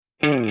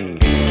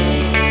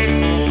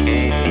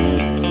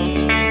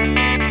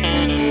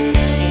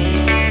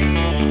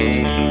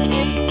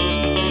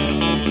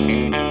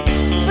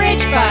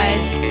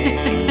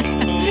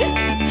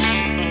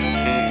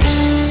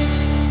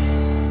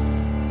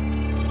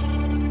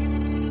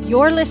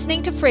You're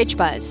listening to Fridge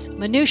Buzz,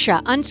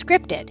 Minutia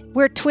Unscripted.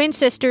 We're twin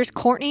sisters,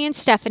 Courtney and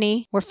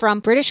Stephanie. We're from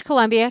British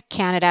Columbia,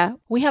 Canada.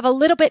 We have a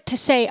little bit to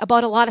say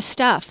about a lot of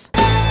stuff.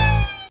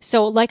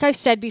 So, like I've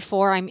said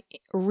before, I'm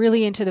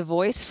really into The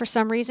Voice for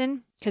some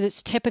reason, because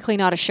it's typically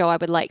not a show I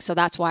would like. So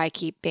that's why I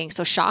keep being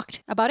so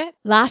shocked about it.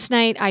 Last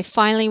night, I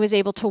finally was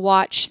able to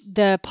watch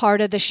the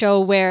part of the show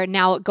where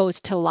now it goes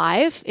to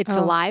live. It's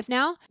live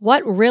now.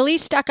 What really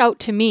stuck out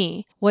to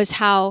me was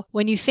how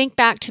when you think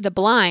back to the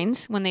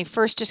Blinds, when they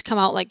first just come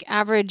out, like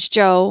Average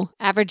Joe,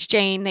 Average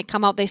Jane, they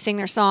come out, they sing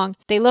their song.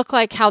 They look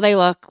like how they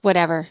look,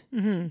 whatever.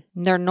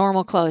 Mm-hmm. They're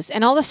normal clothes.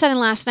 And all of a sudden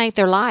last night,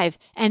 they're live.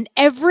 And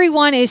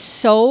everyone is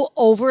so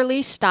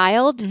overly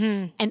styled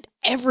and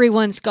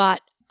everyone's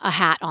got a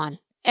hat on.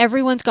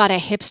 Everyone's got a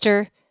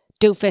hipster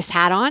doofus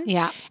hat on.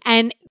 Yeah.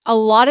 And a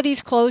lot of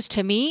these clothes,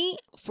 to me,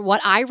 for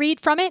what I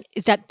read from it,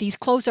 is that these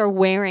clothes are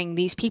wearing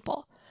these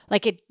people.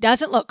 Like, it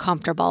doesn't look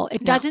comfortable.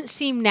 It doesn't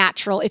seem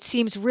natural. It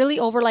seems really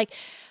over, like,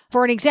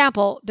 for an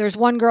example, there's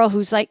one girl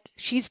who's like,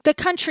 she's the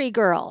country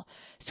girl.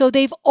 So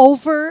they've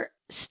over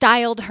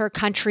styled her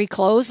country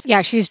clothes.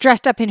 Yeah, she's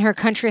dressed up in her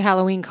country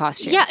Halloween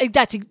costume. Yeah,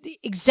 that's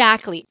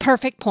exactly.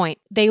 Perfect point.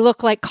 They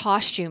look like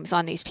costumes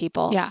on these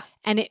people. Yeah.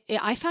 And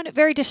I found it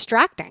very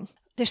distracting.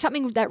 There's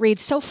something that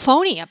reads so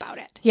phony about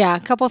it. Yeah, a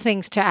couple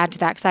things to add to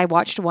that, because I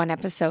watched one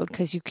episode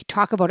because you could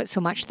talk about it so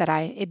much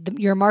that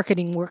your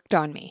marketing worked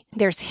on me.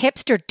 There's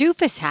hipster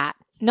doofus hat,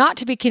 not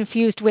to be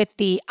confused with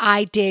the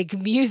I dig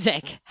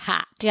music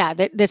hat. Yeah,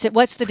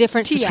 what's the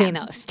difference between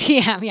those?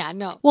 TM, yeah,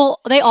 no. Well,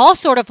 they all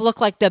sort of look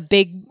like the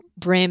big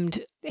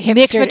brimmed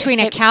mix between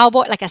a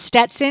cowboy, like a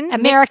Stetson.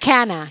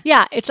 Americana.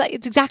 Yeah, it's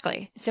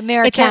exactly. It's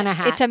Americana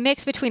hat. It's a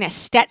mix between a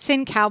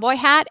Stetson cowboy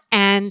hat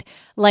and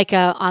like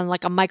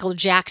a Michael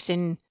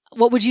Jackson.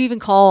 What would you even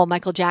call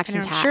Michael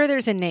Jackson's hat? I'm sure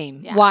there's a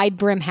name. Yeah. Wide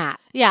brim hat.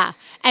 Yeah.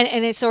 And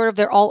it's sort of,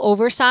 they're all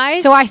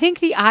oversized. So I think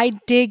the I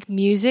dig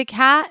music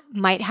hat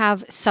might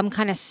have some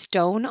kind of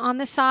stone on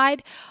the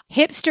side.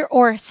 Hipster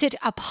or sit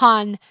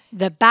upon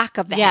the back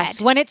of the head.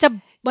 Yes. When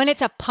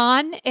it's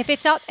upon, if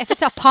it's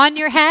upon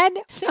your head,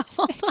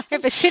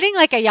 if it's sitting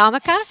like a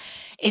yarmulke,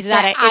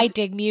 I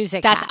dig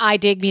music? That's I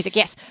dig music.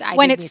 Yes.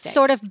 When it's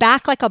sort of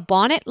back like a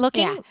bonnet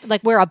looking,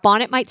 like where a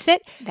bonnet might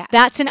sit,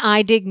 that's an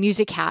I dig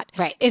music hat.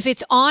 Right. If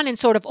it's on and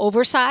sort of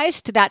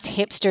oversized, that's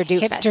hipster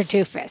doofus. Hipster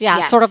doofus. Yeah.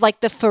 Yes. Sort of like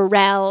the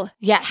Pharrell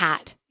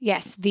hat.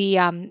 Yes, the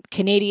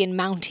Canadian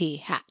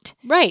Mountie hat.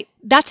 Right.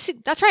 That's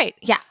right.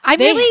 Yeah. I'm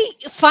really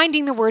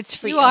finding the words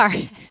for you. You are.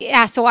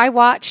 Yeah, so I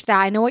watched that.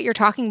 I know what you're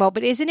talking about,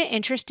 but isn't it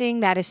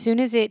interesting that as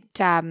soon as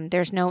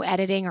there's no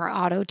editing or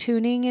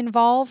auto-tuning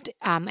involved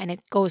and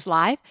it goes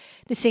live,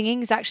 the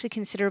singing is actually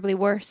considerably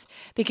worse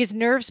because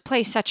nerves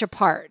play such a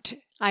part.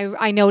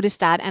 I noticed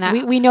that,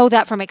 and we know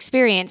that from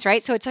experience,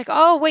 right? So it's like,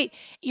 oh wait,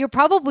 you're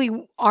probably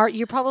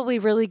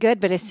really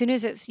good, but as soon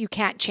as you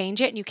can't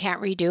change it and you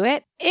can't redo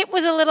it, it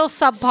was a little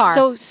subpar.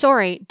 So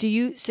sorry,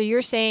 so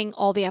you're saying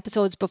all the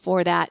episodes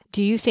before that?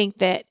 Do you think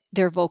that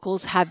their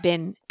vocals have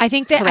been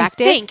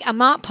corrected? I'm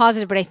not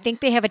positive, but I think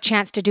they have a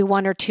chance to do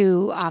one or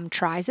two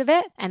tries of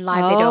it, and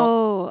live they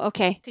don't. Oh,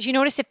 okay. Because you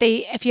notice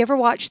if you ever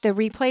watch the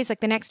replays,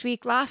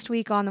 like last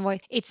week on The Voice,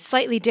 it's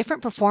slightly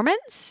different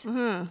performance.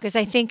 Because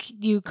I think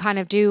you kind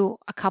of do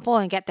a couple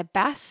and get the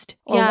best,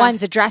 or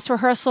one's a dress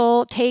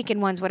rehearsal take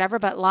and one's whatever.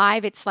 But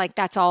live, it's like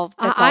that's all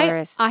there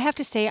is. I have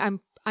to say, I'm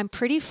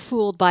pretty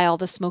fooled by all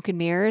the smoke and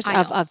mirrors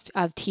of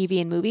TV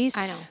and movies.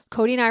 I know.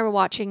 Cody and I were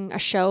watching a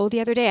show the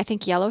other day, I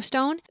think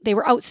Yellowstone. They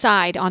were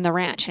outside on the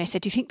ranch. And I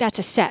said, do you think that's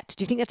a set?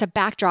 Do you think that's a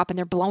backdrop and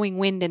they're blowing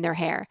wind in their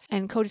hair?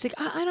 And Cody's like,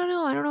 I don't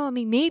know. I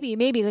mean,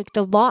 maybe. Like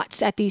the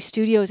lots at these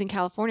studios in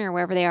California or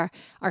wherever they are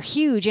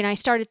huge. And I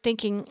started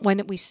thinking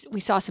when we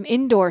saw some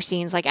indoor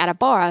scenes, like at a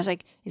bar, I was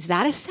like, is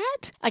that a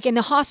set? Like in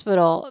the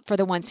hospital for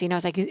the one scene, I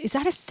was like, is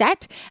that a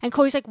set? And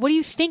Cody's like, what do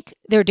you think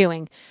they're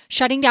doing?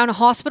 Shutting down a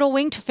hospital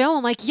wing to film?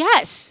 I'm like,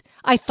 yes.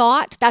 That's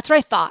what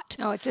I thought.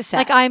 Oh, it's a set.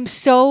 Like, I'm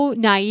so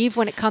naive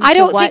when it comes to I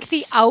don't think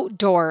the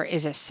outdoor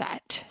is a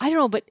set. I don't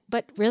know,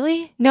 but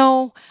really?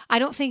 No, I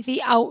don't think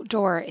the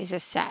outdoor is a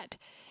set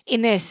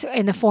in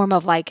the form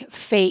of like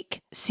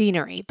fake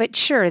scenery. But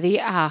sure, the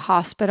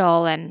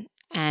hospital and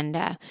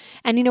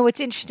you know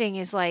what's interesting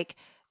is like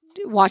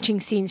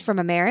watching scenes from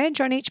a marriage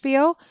on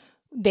HBO.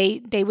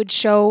 They would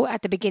show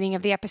at the beginning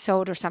of the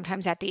episode or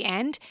sometimes at the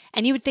end,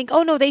 and you would think,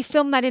 oh no, they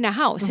filmed that in a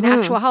house, an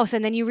actual house,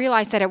 and then you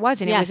realize that it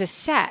wasn't. It was a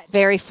set.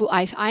 Very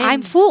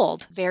I'm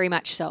fooled. Very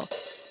much so.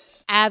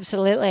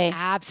 Absolutely.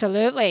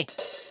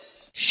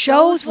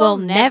 Shows we'll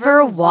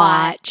never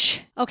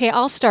watch. Okay,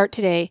 I'll start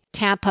today.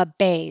 Tampa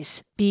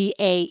Bays.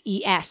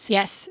 BAES.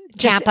 Yes.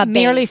 Tampa Bays.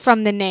 Merely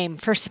from the name.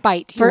 For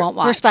spite, you won't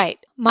watch. For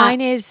spite.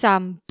 Mine is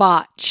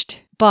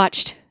Botched.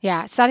 Botched.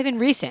 Yeah, it's not even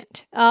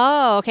recent.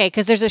 Oh, okay,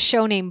 because there's a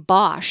show named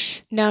Bosch.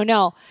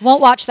 No.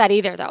 Won't watch that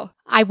either, though.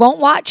 I won't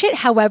watch it.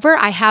 However,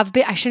 I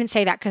shouldn't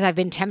say that because I've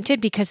been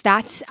tempted because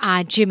that's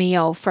Jimmy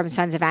O from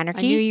Sons of Anarchy.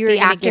 I knew you were the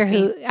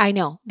actor I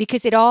know,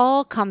 because it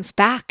all comes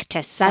back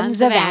to Sons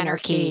of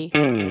Anarchy.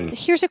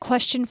 Here's a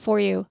question for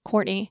you,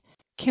 Courtney.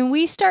 Can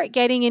we start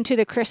getting into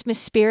the Christmas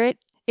spirit?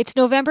 It's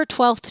November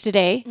 12th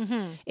today.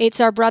 Mm-hmm. It's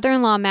our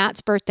brother-in-law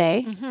Matt's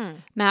birthday. Mm-hmm.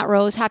 Matt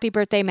Rose, happy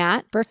birthday,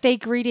 Matt. Birthday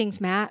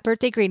greetings, Matt.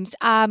 Birthday greetings.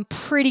 I'm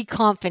pretty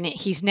confident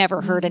he's never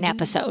heard an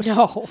episode.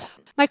 No.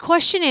 My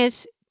question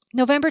is,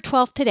 November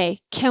 12th today,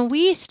 can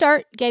we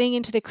start getting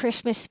into the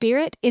Christmas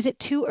spirit? Is it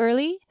too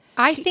early?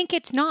 I think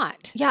it's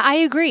not. Yeah, I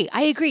agree.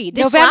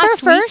 This November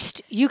last week,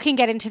 1st, you can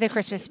get into the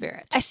Christmas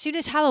spirit. as soon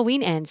as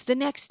Halloween ends, the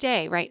next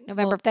day, right?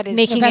 November. That is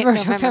making November,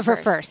 it November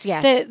 1st.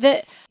 Yes.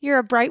 The You're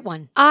a bright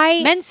one.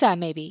 I Mensa,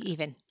 maybe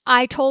even.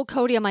 I told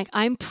Cody, I'm like,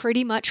 I'm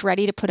pretty much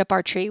ready to put up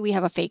our tree. We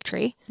have a fake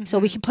tree, so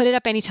we can put it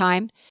up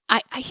anytime.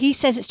 He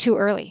says it's too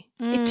early.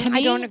 To me,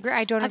 I don't agree.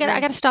 I don't agree. I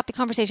got to stop the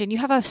conversation. You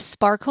have a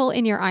sparkle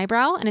in your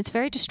eyebrow, and it's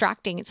very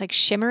distracting. It's like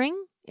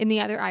shimmering in the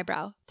other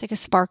eyebrow. It's like a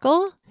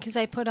sparkle. Because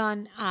I put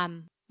on,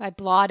 I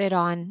blotted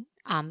on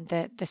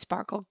the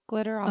sparkle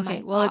glitter on my.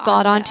 Okay, well, it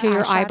got onto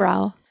your eyeshadow.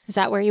 eyebrow. Is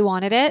that where you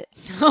wanted it?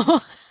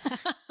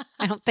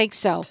 I don't think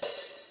so.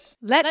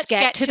 Let's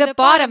get to the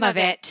bottom of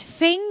it.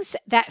 Things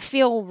that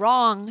feel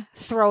wrong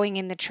throwing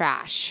in the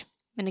trash.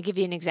 I'm going to give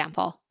you an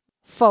example.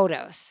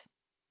 Photos.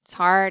 It's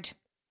hard.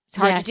 It's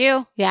hard to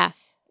do. Yeah,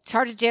 It's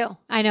hard to do.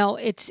 I know.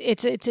 It's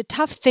a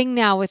tough thing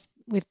now with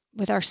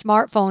our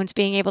smartphones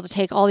being able to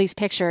take all these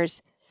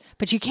pictures,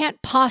 but you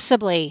can't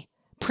possibly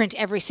print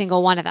every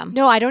single one of them.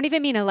 No, I don't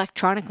even mean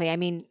electronically. I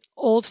mean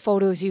old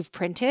photos you've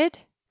printed,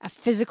 a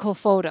physical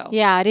photo.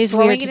 Yeah, it is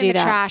Throwing weird to it do in the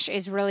that. trash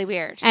is really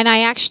weird. And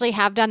I actually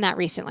have done that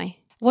recently.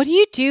 What do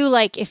you do,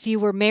 like, if you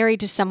were married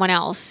to someone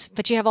else,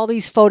 but you have all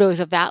these photos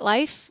of that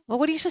life? Well,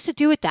 what are you supposed to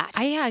do with that?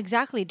 Yeah,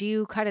 exactly. Do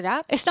you cut it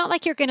up? It's not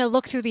like you're going to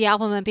look through the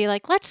album and be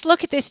like, let's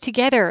look at this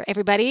together,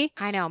 everybody.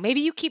 I know.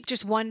 Maybe you keep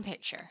just one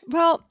picture.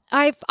 Well,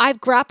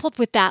 I've grappled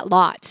with that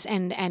lots.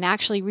 And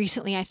actually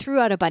recently I threw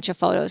out a bunch of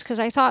photos because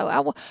I thought,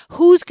 well,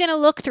 who's going to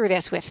look through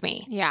this with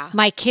me? Yeah.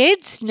 My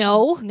kids?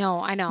 No. No,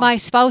 I know. My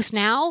spouse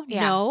now?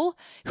 Yeah. No.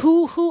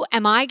 Who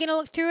am I going to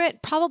look through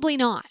it? Probably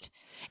not.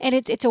 And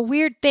it's a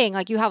weird thing.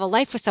 Like you have a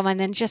life with someone,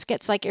 then it just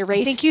gets like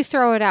erased. I think you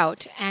throw it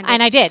out. And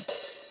I did.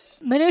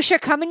 Minutia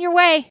coming your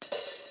way.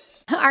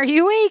 Are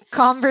you a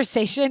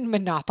conversation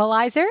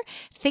monopolizer?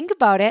 Think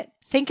about it.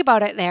 Think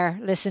about it there,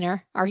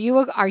 listener. Are you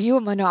a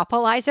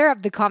monopolizer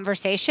of the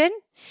conversation?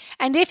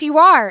 And if you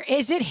are,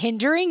 is it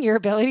hindering your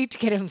ability to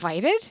get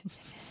invited?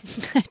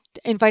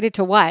 Invited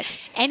to what?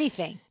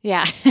 Anything.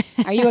 Yeah.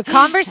 Are you a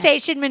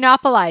conversation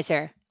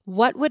monopolizer?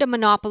 What would a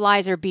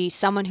monopolizer be?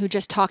 Someone who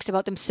just talks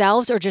about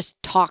themselves or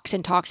just talks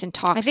and talks and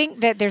talks? I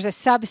think that there's a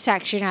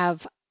subsection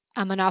of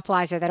a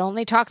monopolizer that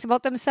only talks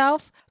about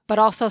themselves, but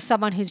also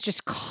someone who's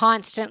just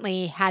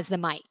constantly has the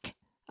mic.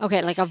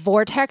 Okay, like a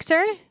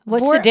vortexer?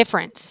 What's the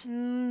difference?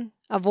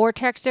 A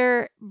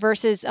vortexer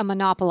versus a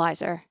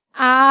monopolizer.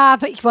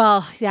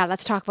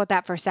 Let's talk about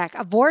that for a sec.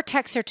 A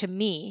vortexer to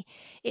me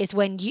is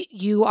when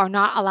you are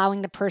not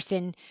allowing the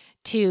person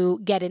to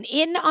get an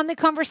in on the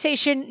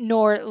conversation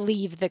nor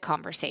leave the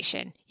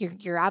conversation.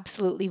 You're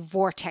absolutely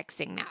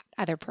vortexing that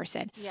other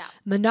person. Yeah.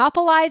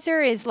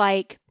 Monopolizer is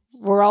like,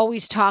 we're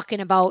always talking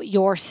about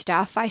your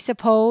stuff, I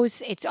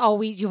suppose.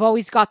 You've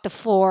always got the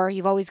floor.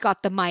 You've always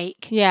got the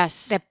mic.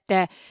 Yes.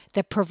 The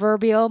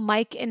proverbial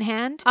mic in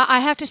hand.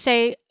 I have to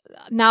say,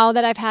 now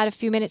that I've had a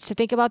few minutes to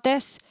think about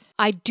this,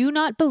 I do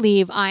not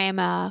believe I am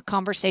a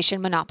conversation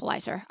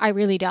monopolizer. I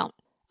really don't.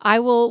 I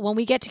will, when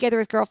we get together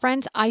with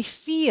girlfriends, this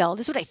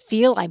is what I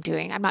feel I'm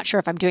doing. I'm not sure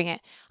if I'm doing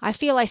it. I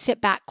feel I sit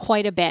back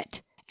quite a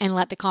bit and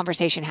let the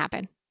conversation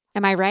happen.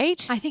 Am I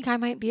right? I think I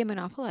might be a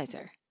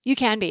monopolizer. You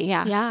can be,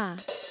 yeah. Yeah.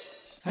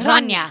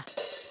 Rania.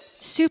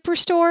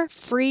 Superstore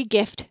free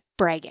gift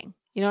bragging.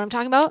 You know what I'm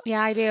talking about?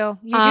 Yeah, I do.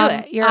 You do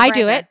it. I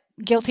do it.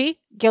 Guilty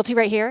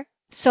right here.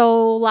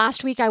 So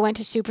last week I went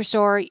to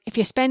Superstore. If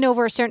you spend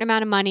over a certain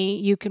amount of money,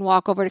 you can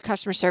walk over to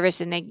customer service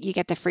and you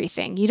get the free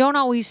thing. You don't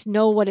always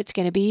know what it's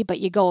going to be, but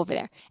you go over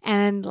there.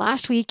 And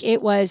last week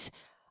it was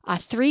a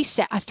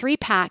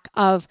 3-pack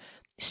of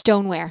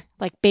stoneware,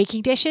 like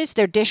baking dishes.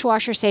 They're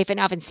dishwasher safe and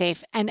oven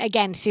safe. And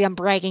again, see, I'm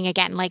bragging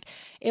again. Like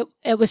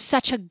it was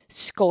such a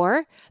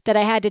score that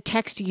I had to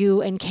text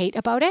you and Kate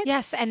about it.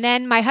 Yes. And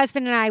then my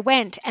husband and I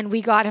went and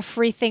we got a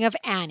free thing of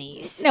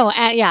Annie's. No,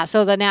 yeah.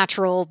 So the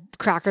natural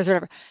crackers, or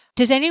whatever.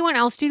 Does anyone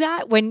else do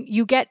that when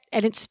you get,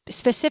 and it's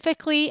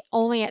specifically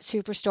only at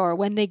Superstore,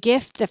 when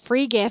the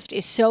free gift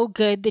is so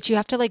good that you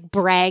have to like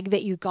brag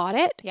that you got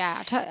it?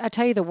 Yeah. I'll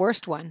tell you the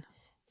worst one,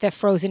 the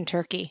frozen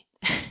turkey.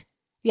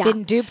 Yeah.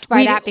 Been duped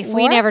by that before?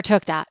 We never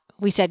took that.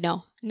 We said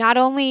no. Not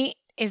only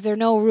is there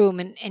no room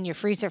in your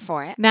freezer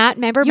for it, Matt,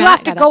 remember? You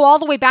have to go all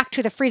the way back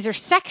to the freezer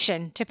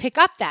section to pick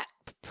up that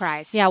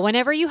prize. Yeah,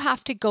 whenever you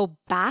have to go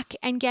back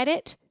and get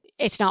it,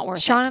 it's not worth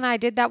it. Sean and I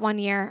did that one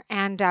year,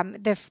 and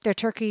the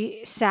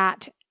turkey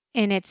sat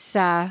in its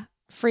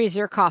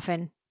freezer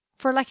coffin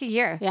for like a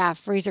year. Yeah,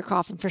 freezer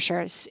coffin for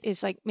sure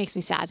is like, makes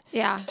me sad.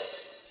 Yeah.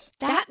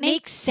 That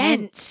makes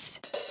sense.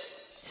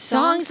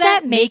 Songs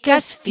that make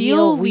us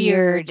feel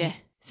weird.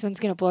 This one's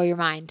going to blow your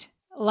mind.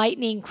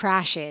 Lightning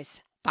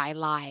Crashes by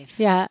Live.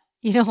 Yeah.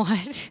 You know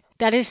what?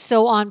 That is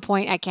so on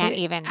point. I can't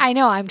even. I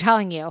know. I'm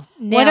telling you.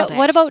 Nailed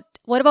it.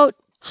 What about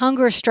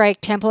Hunger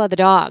Strike, Temple of the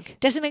Dog.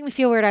 Doesn't make me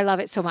feel weird. I love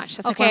it so much.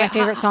 That's like one of my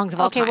favorite songs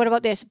of all time. Okay, what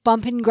about this?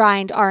 Bump and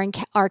Grind, R.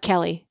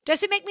 Kelly.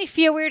 Does it make me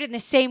feel weird in the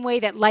same way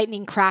that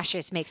lightning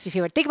crashes makes me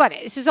feel weird? Think about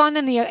it. This is on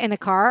in the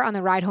car on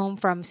the ride home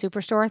from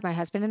Superstore with my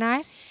husband and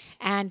I.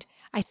 And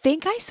I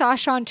think I saw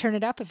Sean turn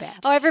it up a bit.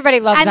 Oh, everybody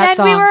loves and that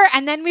then song.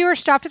 And then we were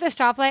stopped at the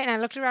stoplight and I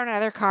looked around at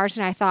other cars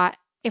and I thought,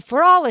 if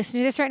we're all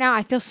listening to this right now,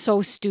 I feel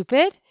so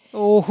stupid.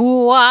 Oh,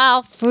 who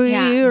I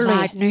feel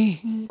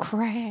lightning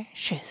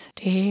crashes,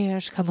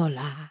 tears come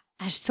alive.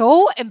 It's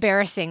so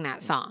embarrassing,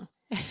 that song.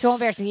 It's so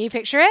embarrassing. You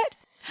picture it?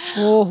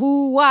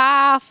 Oh,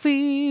 I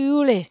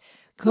feel it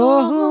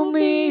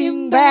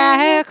coming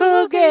back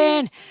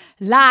again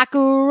like a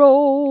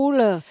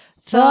rolling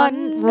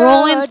thunder.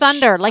 Rolling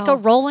thunder, like a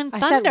rolling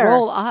thunder. I said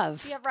roll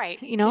of. Yeah,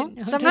 right. You know,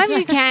 sometimes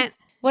you can't.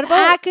 What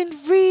about? I can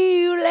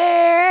feel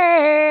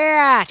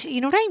it. You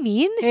know what I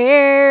mean?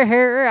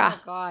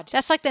 Oh, God.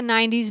 That's like the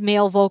 90s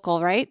male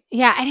vocal, right?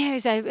 Yeah, and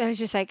I was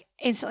just like,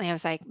 instantly, I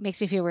was like,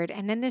 makes me feel weird.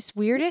 And then this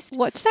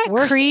worst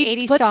Creed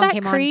 80s What's song that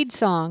came Creed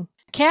song?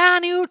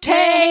 Can you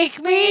take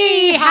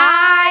me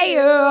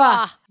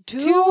higher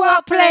to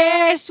a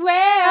place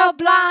where a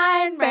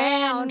blind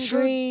man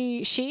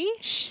tree?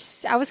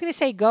 I was going to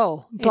say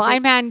go.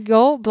 Blind man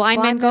go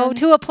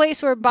to a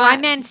place where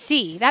blind man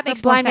see. That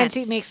makes more sense. Blind man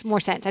see makes more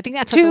sense. I think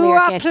that's what the to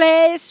lyric a is.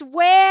 place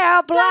where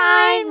a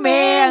blind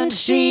man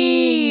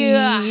see.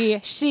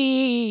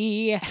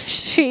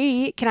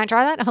 Can I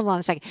try that? Hold on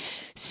a second.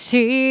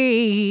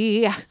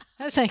 See.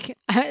 It's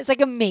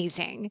like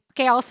amazing.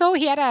 Okay. Also,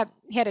 he had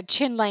a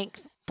chin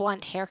length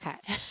blunt haircut.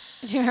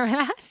 Do you remember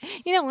that?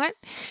 You know what?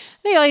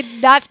 Maybe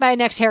that's my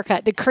next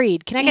haircut. The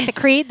Creed. Can I get the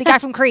Creed? The guy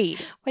from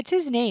Creed. What's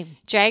his name?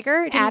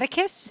 Jagger?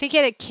 Atticus? I think he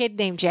had a kid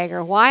named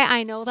Jagger. Why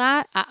I know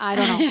that? I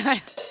don't know.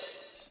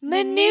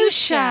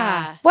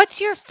 Minutia.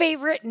 What's your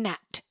favorite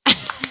nut?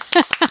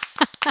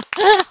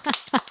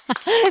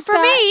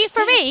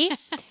 For me,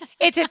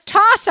 it's a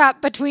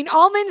toss-up between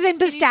almonds and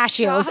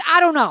pistachios. I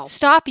don't know.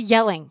 Stop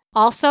yelling.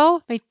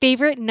 Also, my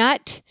favorite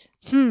nut...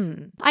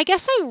 I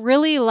guess I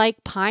really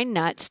like pine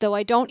nuts, though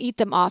I don't eat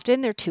them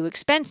often. They're too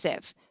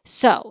expensive.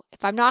 So,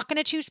 if I'm not going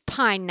to choose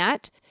pine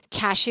nut,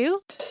 cashew.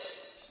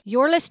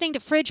 You're listening to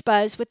Fridge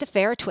Buzz with the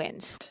Farah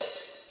Twins.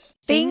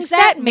 Things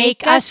that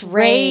make us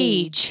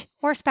rage.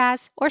 Or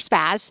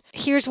spaz.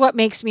 Here's what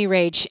makes me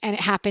rage, and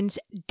it happens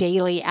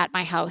daily at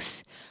my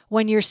house.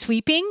 When you're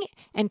sweeping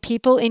and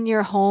people in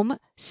your home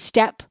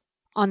step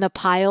on the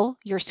pile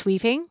you're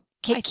sweeping.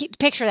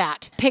 Picture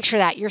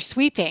that. You're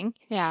sweeping.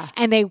 Yeah.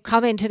 And they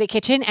come into the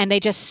kitchen and they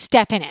just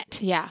step in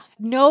it. Yeah.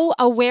 No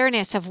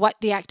awareness of what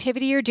the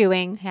activity you're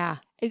doing. Yeah.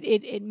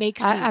 It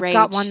makes me rage. I've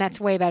got one that's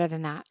way better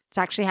than that. It's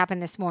actually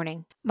happened this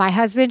morning. My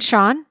husband,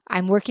 Sean,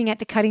 I'm working at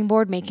the cutting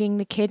board making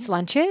the kids'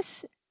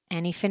 lunches,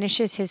 and he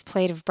finishes his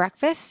plate of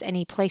breakfast and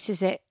he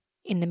places it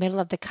in the middle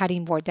of the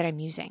cutting board that I'm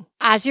using.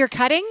 As you're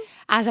cutting?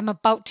 As I'm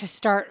about to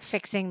start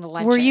fixing the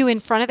lunches. Were you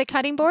in front of the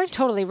cutting board?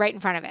 Totally right in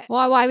front of it.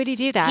 Well, why would he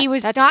do that? He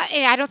was not,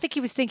 I don't think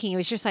he was thinking. He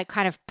was just like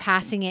kind of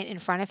passing it in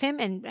front of him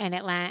and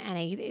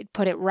he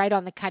put it right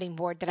on the cutting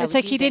board that I was using.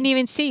 It's like using. he didn't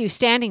even see you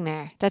standing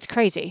there. That's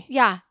crazy.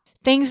 Yeah.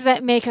 Things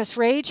that make us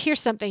rage.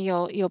 Here's something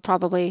you'll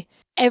probably,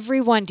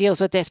 everyone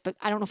deals with this, but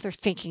I don't know if they're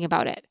thinking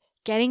about it.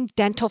 Getting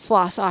dental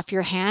floss off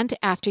your hand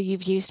after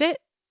you've used it.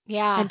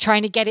 Yeah. And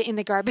trying to get it in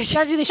the garbage. You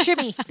gotta do the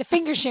shimmy, the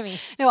finger shimmy.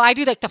 No, I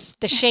do like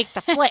the shake,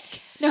 the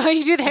flick. No,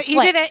 you do that.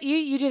 You do that.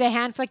 You do the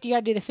hand flick. You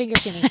gotta do the finger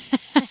shimmy.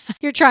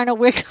 You're trying to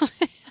wiggle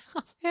it.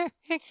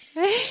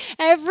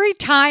 Every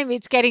time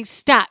it's getting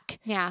stuck.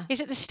 Yeah. Is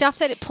it the stuff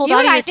that it pulled out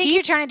of your teeth? I think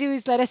you're trying to do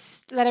is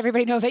let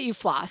everybody know that you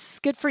floss.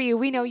 Good for you.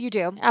 We know you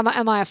do.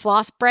 Am I a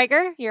floss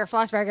bragger? You're a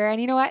floss bragger. And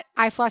you know what?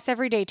 I floss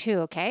every day too,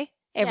 okay?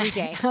 Every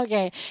day.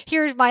 Okay.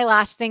 Here's my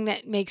last thing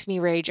that makes me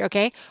rage,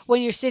 okay?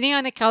 When you're sitting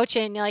on the couch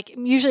and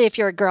usually if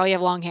you're a girl, you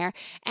have long hair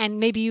and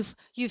maybe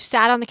you've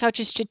sat on the couch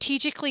and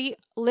strategically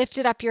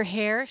lifted up your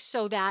hair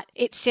so that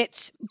it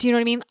sits, do you know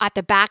what I mean? At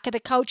the back of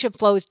the couch and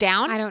flows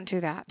down. I don't do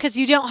that. Because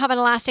you don't have an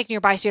elastic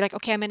nearby. So you're like,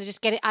 okay, I'm going to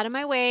just get it out of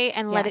my way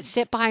and let it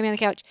sit behind me on the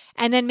couch.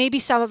 And then maybe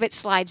some of it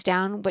slides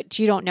down, but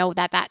you don't know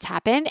that that's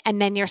happened.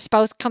 And then your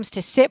spouse comes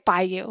to sit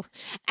by you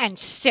and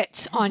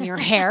sits on your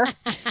hair.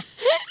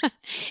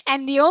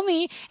 And the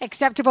only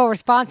acceptable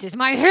response is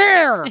my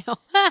hair.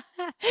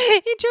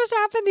 It just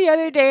happened the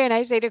other day. And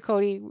I say to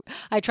Cody,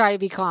 I try to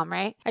be calm,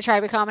 right? I try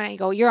to be calm and I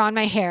go, you're on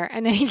my hair.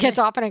 And then he gets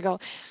off and I go,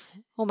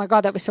 oh my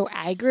God, that was so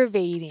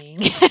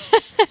aggravating.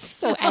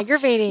 So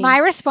aggravating. My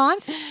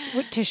response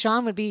to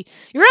Sean would be,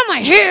 you're on my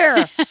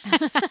hair.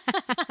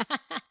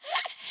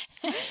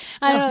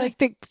 I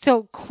don't know,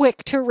 so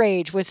quick to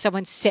rage when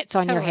someone sits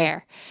on your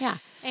hair. Yeah.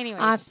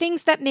 Anyways.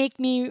 Things that make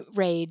me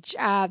rage.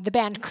 The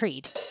band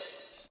Creed.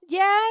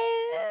 Yeah,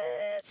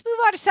 let's move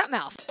on to something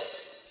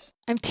else.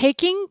 I'm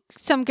taking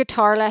some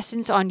guitar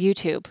lessons on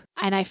YouTube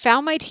and I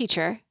found my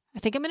teacher. I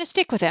think I'm going to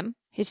stick with him.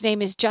 His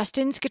name is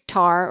Justin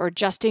Guitar. I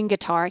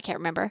can't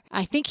remember.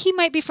 I think he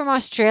might be from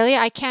Australia.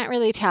 I can't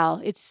really tell.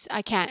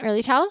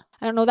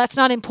 I don't know. That's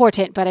not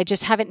important, but I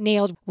just haven't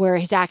nailed where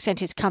his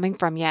accent is coming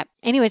from yet.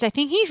 Anyways, I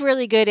think he's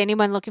really good.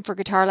 Anyone looking for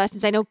guitar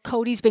lessons? I know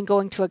Cody's been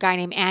going to a guy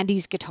named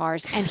Andy's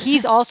Guitars, and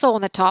he's also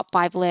on the top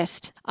 5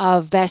 list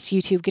of best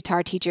YouTube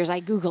guitar teachers. I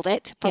Googled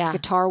it from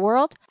Guitar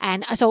World.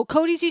 And so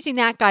Cody's using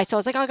that guy. So I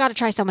was like, I got to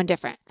try someone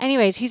different.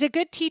 Anyways, he's a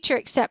good teacher,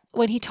 except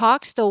when he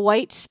talks, the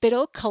white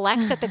spittle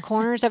collects at the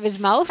corners of his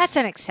mouth. That's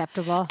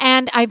unacceptable.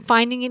 And I'm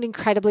finding it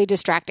incredibly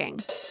distracting.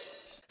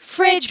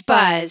 Fridge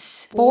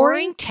Buzz,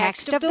 boring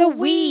text of the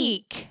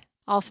week.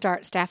 I'll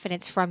start, Steph, and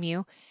it's from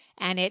you.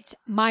 And it's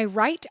my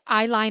right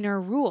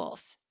eyeliner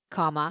rules,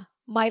 comma,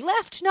 my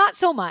left not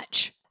so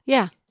much.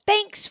 Yeah.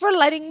 Thanks for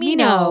letting me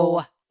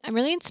know. I'm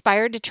really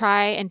inspired to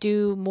try and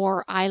do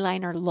more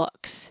eyeliner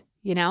looks,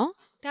 you know?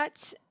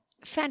 That's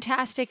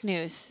fantastic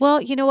news.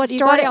 Well, you know what?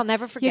 Story I'll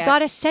never forget. You got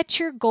to set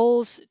your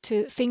goals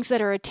to things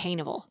that are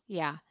attainable.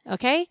 Yeah.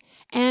 Okay?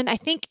 And I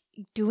think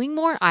doing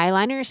more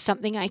eyeliner is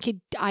something I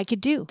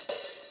could do.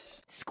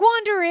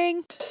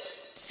 Squandering.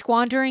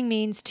 Squandering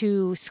means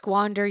to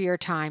squander your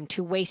time,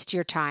 to waste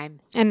your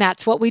time. And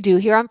that's what we do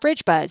here on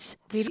Fridge Buzz.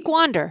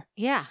 Squander.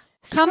 Yeah.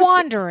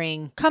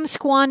 Squandering. Come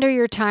squander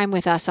your time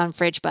with us on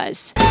Fridge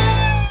Buzz.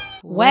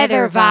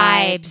 Weather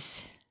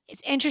vibes.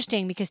 It's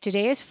interesting because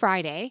today is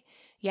Friday.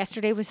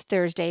 Yesterday was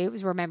Thursday. It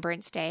was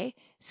Remembrance Day.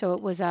 So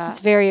it was It's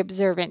very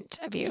observant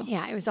of you.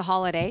 Yeah, it was a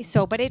holiday.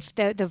 So, but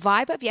the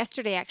vibe of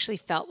yesterday actually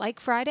felt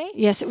like Friday.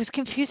 Yes, it was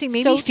confusing.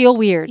 Made me feel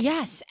weird.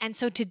 Yes. And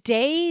so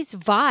today's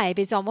vibe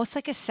is almost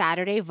like a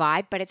Saturday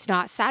vibe, but it's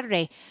not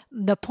Saturday.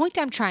 The point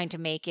I'm trying to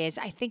make is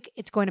I think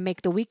it's going to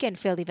make the weekend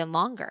feel even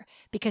longer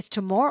because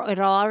tomorrow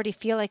it'll already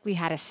feel like we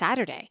had a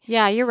Saturday.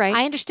 Yeah, you're right.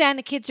 I understand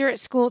the kids are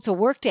at school. It's a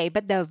work day,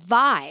 but the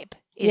vibe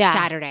is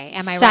Saturday.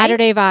 Am I right?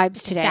 Saturday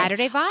vibes today.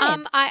 Saturday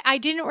vibe. I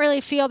didn't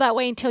really feel that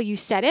way until you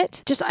said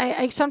it. Just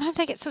I sometimes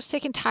I get so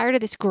sick and tired of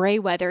this gray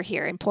weather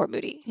here in Port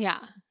Moody. Yeah.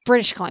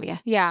 British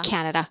Columbia. Yeah.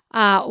 Canada.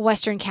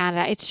 Western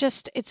Canada.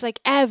 It's like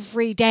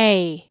every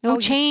day. No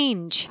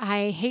change.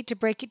 I hate to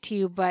break it to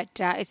you, but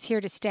it's here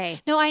to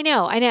stay. No, I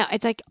know.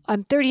 It's like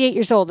I'm 38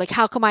 years old. Like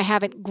how come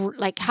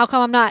how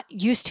come I'm not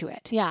used to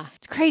it? Yeah.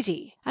 It's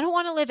crazy. I don't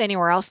want to live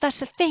anywhere else. That's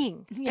the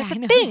thing. Yeah, That's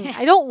the thing.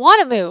 I don't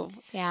want to move.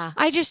 Yeah.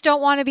 I just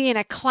don't want to be in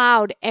a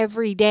cloud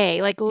every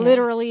day. Like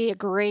literally a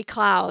gray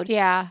cloud.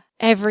 Yeah.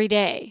 Every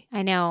day.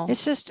 I know.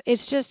 It's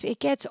just, it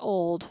gets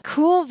old.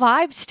 Cool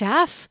vibe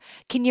stuff.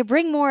 Can you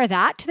bring more of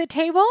that to the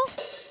table?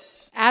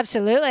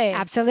 Absolutely.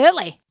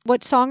 Absolutely.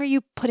 What song are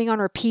you putting on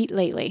repeat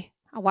lately?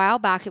 A while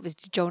back, it was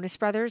Jonas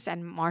Brothers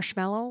and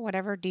Marshmello,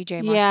 whatever,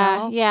 DJ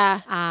Marshmello.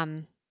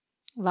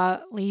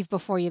 Yeah. Leave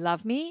Before You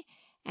Love Me.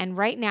 And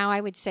right now,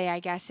 I would say, I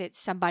guess it's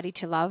Somebody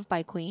to Love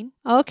by Queen.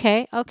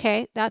 Okay.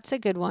 That's a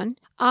good one.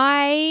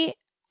 I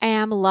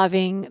am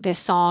loving this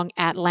song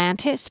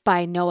Atlantis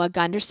by Noah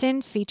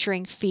Gunderson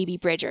featuring Phoebe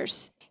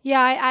Bridgers.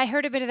 Yeah, I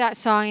heard a bit of that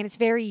song and it's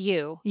very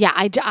you. Yeah,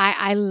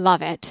 I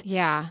love it.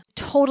 Yeah.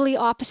 Totally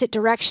opposite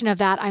direction of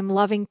that. I'm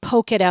loving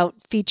Poke It Out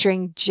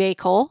featuring J.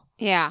 Cole.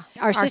 Yeah.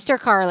 Our sister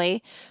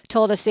Carly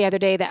told us the other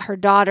day that her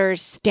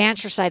daughter's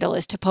dance recital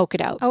is to Poke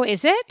It Out. Oh,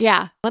 is it?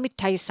 Yeah. Let me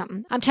tell you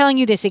something. I'm telling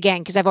you this again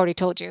because I've already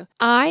told you.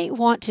 I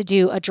want to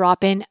do a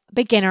drop-in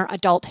beginner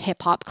adult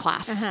hip hop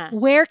class. Uh-huh.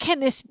 Where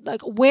can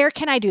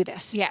I do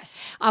this?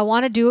 Yes. I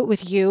want to do it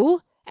with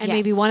you and Yes.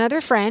 maybe one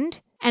other friend.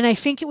 And I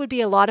think it would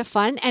be a lot of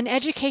fun and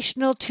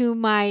educational to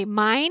my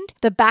mind,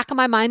 the back of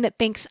my mind that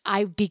thinks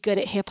I'd be good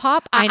at hip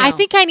hop. I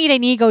think I need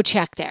an ego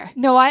check there.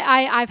 No,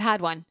 I've had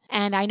one.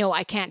 And I know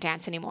I can't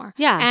dance anymore.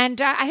 Yeah. And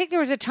I think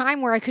there was a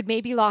time where I could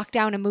maybe lock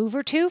down a move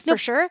or two for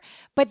sure.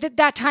 But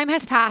that time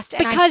has passed.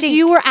 And Because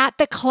you were at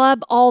the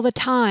club all the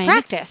time.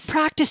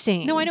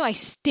 Practicing. No, I know. I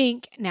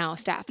stink now,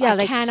 Steph. Yeah,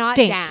 I cannot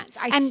stink. dance.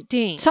 I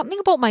stink. Something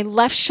about my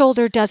left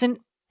shoulder doesn't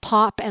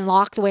pop and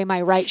lock the way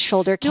my right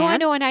shoulder can. No, I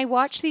know. And I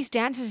watch these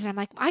dances and I'm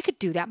like, I could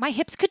do that. My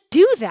hips could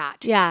do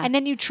that. Yeah. And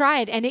then you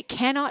try it and it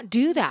cannot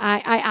do that.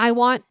 I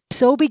want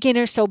so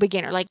beginner.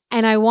 Like,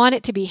 and I want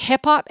it to be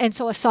hip hop. And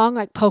so a song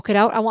like Poke It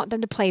Out, I want them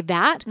to play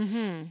that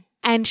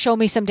and show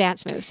me some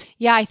dance moves.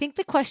 Yeah. I think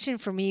the question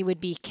for me would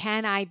be,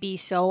 can I be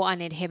so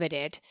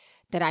uninhibited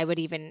that I would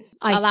even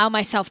allow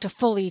myself to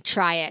fully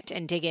try it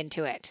and dig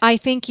into it? I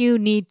think you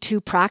need to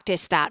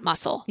practice that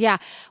muscle. Yeah.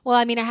 Well,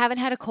 I mean, I haven't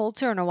had a cold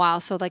sore in a while,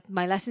 so like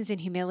my lessons in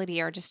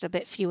humility are just a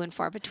bit few and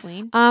far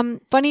between.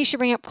 Funny you should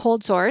bring up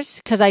cold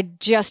sores because I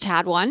just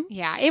had one.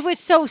 Yeah, it was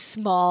so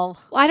small.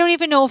 I don't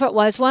even know if it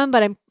was one,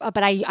 but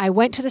I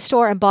went to the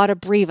store and bought a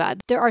Breva.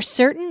 There are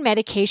certain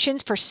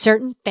medications for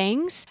certain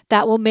things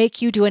that will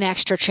make you do an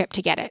extra trip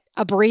to get it.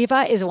 A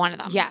Breva is one of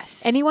them.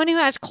 Yes. Anyone who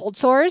has cold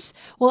sores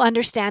will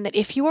understand that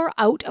if you are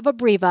out of a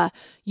Breva,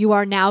 you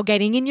are now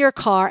getting in your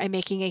car and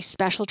making a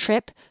special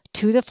trip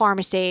to the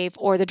Pharmasave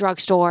or the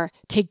drugstore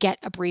to get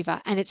a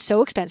Breva. And it's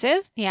so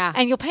expensive. Yeah.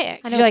 And you'll pay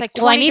it. I know, it's like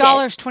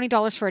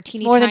 $20 for a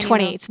teeny more than tiny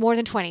 20. little... It's more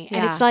than 20. Yeah.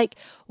 And it's like,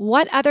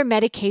 what other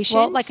medications?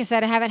 Well, like I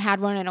said, I haven't had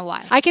one in a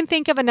while. I can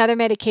think of another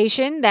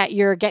medication that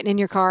you're getting in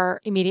your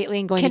car immediately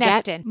and going to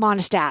get.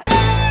 Monistat.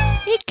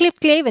 Hey, Cliff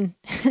Clavin.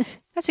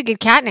 That's a good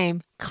cat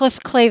name. Cliff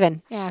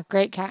Clavin. Yeah,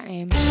 great cat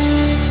name.